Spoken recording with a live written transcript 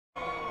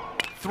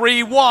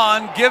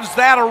3-1, gives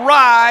that a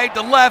ride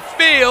to left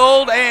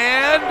field,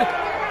 and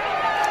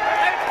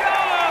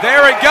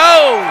there it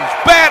goes.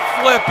 Bat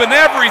flip and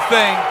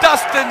everything.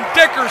 Dustin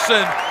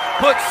Dickerson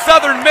puts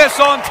Southern Miss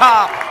on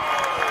top.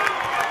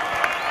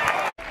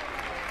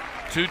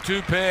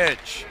 2-2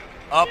 pitch.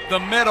 Up the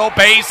middle,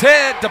 base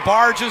hit.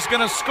 DeBarge is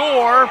going to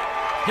score.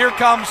 Here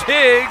comes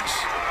Higgs.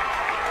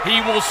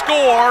 He will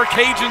score.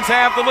 Cajuns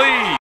have the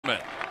lead.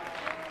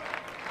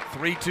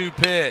 3-2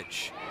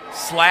 pitch.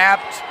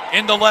 Slapped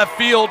into left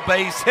field,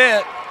 base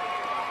hit.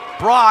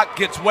 Brock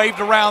gets waved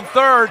around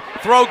third.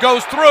 Throw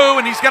goes through,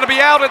 and he's going to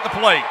be out at the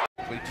plate.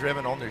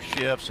 Driven on their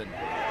shifts and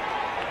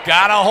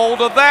got a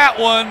hold of that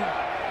one.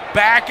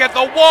 Back at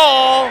the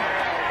wall.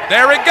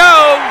 There it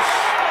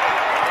goes.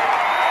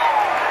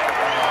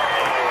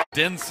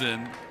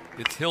 Denson.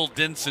 It's Hill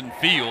Denson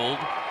Field.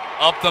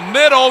 Up the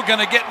middle, going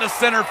to get into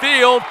center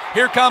field.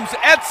 Here comes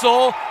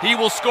Etzel. He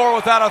will score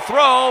without a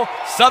throw.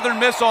 Southern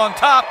Miss on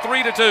top,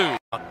 3-2.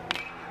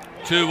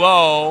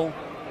 2-0.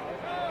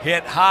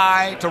 Hit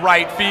high to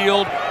right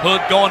field.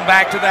 Hood going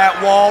back to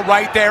that wall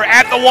right there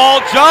at the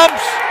wall.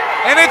 Jumps,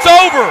 and it's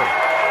over.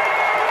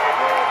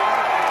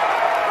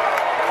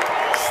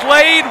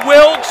 Slade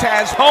Wilkes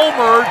has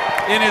homered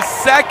in his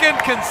second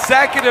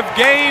consecutive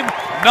game,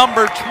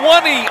 number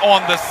 20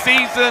 on the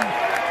season,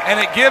 and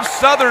it gives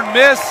Southern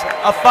Miss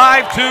a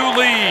 5-2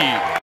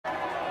 lead.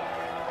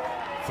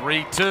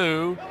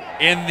 3-2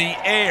 in the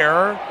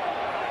air,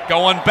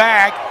 going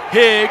back,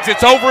 Higgs,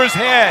 it's over his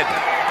head.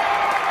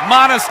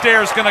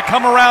 Monaster's gonna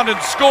come around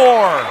and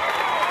score.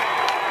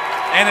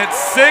 And it's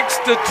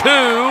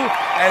 6-2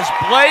 as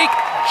Blake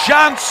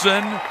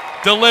Johnson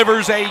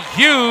delivers a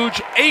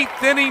huge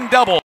 8th inning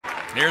double.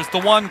 Here's the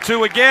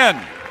 1-2 again.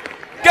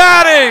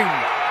 Got him!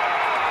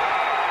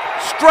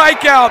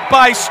 Strikeout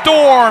by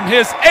Storm,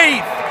 his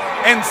 8th,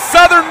 and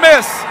Southern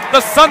Miss,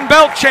 the Sun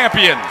Belt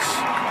champions.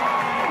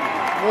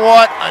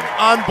 what an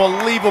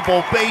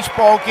unbelievable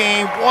baseball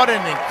game. What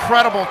an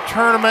incredible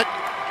tournament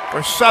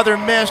for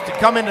Southern Miss to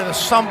come into the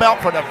Sun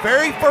Belt for the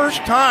very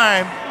first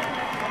time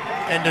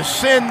and to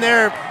send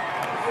their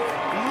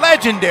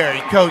legendary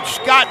coach,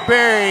 Scott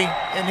Berry,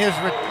 in his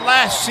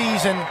last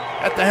season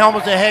at the helm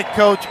as the head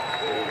coach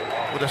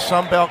with a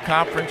Sun Belt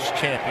Conference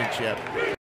championship.